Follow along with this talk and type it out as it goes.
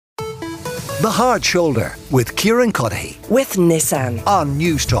The Hard Shoulder with Kieran with Nissan on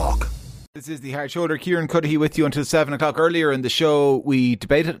News Talk. This is The Hard Shoulder. Kieran Cuddihy with you until 7 o'clock. Earlier in the show, we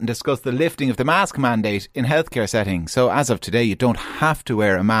debated and discussed the lifting of the mask mandate in healthcare settings. So as of today, you don't have to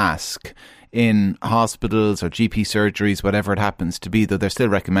wear a mask in hospitals or GP surgeries, whatever it happens to be, though they're still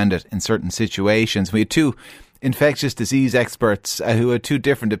recommended in certain situations. We had two infectious disease experts who had two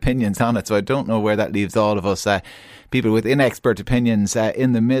different opinions on it, so I don't know where that leaves all of us people with inexpert opinions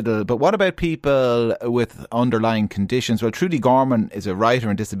in the middle. But what about people with underlying conditions? Well, Trudie Gorman is a writer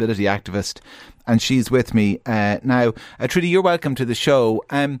and disability activist, and she's with me now. Trudie, you're welcome to the show.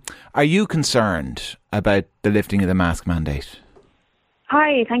 Are you concerned about the lifting of the mask mandate?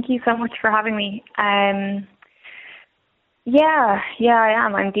 Hi, thank you so much for having me. Yeah, I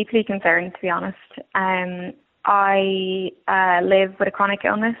am. I'm deeply concerned, to be honest. I live with a chronic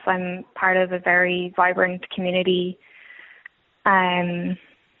illness. I'm part of a very vibrant community, a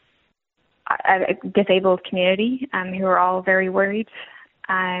disabled community, who are all very worried,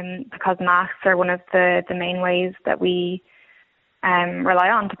 because masks are one of the main ways that we rely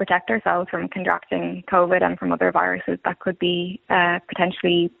on to protect ourselves from contracting COVID and from other viruses that could be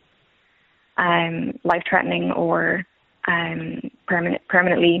potentially life-threatening or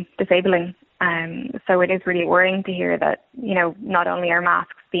permanently disabling. So it is really worrying to hear that, not only are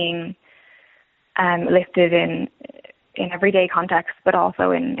masks being lifted in everyday contexts, but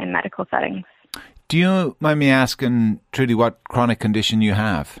also in medical settings. Do you mind me asking, Trudie, what chronic condition you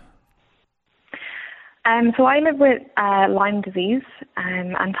have? So I live with Lyme disease,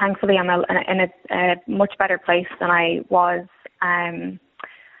 and thankfully I'm in a much better place than I was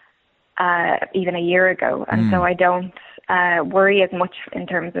even a year ago. And so I don't worry as much in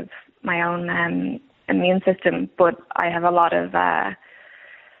terms of my own immune system, but I have a lot of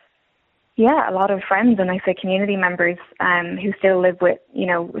friends, and I say community members who still live with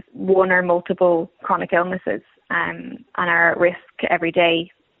with one or multiple chronic illnesses, and are at risk every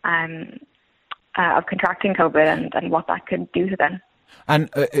day of contracting COVID and what that could do to them. And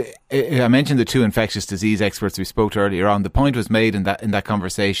I mentioned the two infectious disease experts we spoke to earlier on. The point was made in that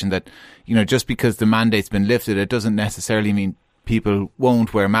conversation that just because the mandate's been lifted, it doesn't necessarily mean people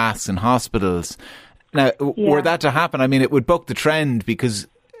won't wear masks in hospitals. Now, were that to happen, I mean, it would buck the trend, because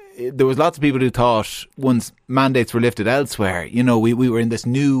there was lots of people who thought once mandates were lifted elsewhere, we were in this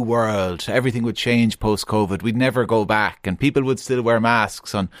new world, everything would change post-COVID, we'd never go back, and people would still wear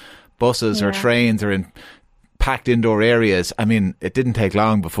masks on buses or trains or in packed indoor areas. I mean, it didn't take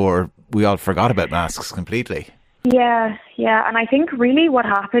long before we all forgot about masks completely. Yeah. And I think really what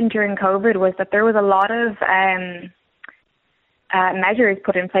happened during COVID was that there was a lot of measures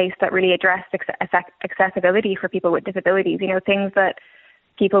put in place that really addressed accessibility for people with disabilities. Things that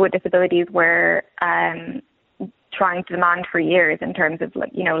people with disabilities were trying to demand for years, in terms of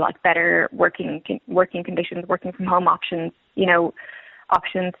like better working conditions, working from home options,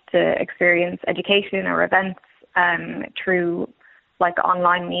 options to experience education or events through like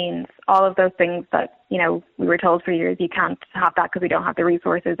online means, all of those things that, we were told for years you can't have that because we don't have the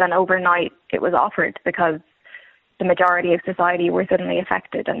resources. And overnight it was offered because the majority of society were suddenly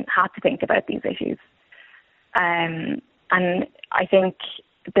affected and had to think about these issues. And I think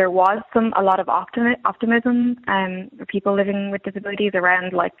there was a lot of optimism for people living with disabilities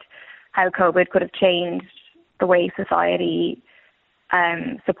around like how COVID could have changed the way society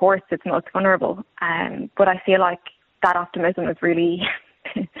supports its most vulnerable. But I feel like that optimism has really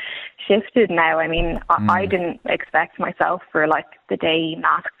shifted now. I mean, I didn't expect myself for like the day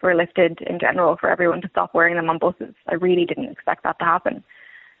masks were lifted in general for everyone to stop wearing them on buses. I really didn't expect that to happen.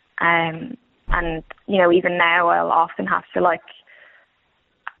 And, even now I'll often have to like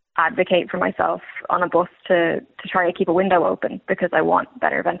advocate for myself on a bus to try to keep a window open because I want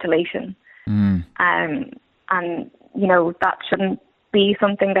better ventilation. And, that shouldn't be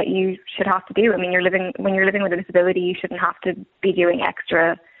something that you should have to do. I mean, when you're living with a disability, you shouldn't have to be doing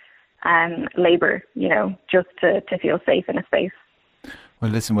extra labour, just to feel safe in a space.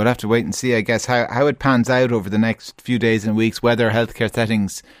 Well, listen, we'll have to wait and see, I guess, how it pans out over the next few days and weeks, whether healthcare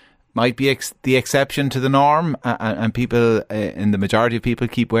settings might be the exception to the norm, and people, and the majority of people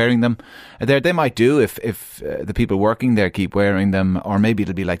keep wearing them. They might do if the people working there keep wearing them, or maybe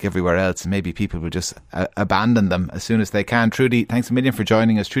it'll be like everywhere else, and maybe people will just abandon them as soon as they can. Trudie, thanks a million for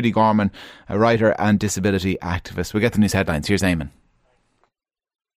joining us. Trudie Gorman, a writer and disability activist. We'll get the news headlines. Here's Eamon.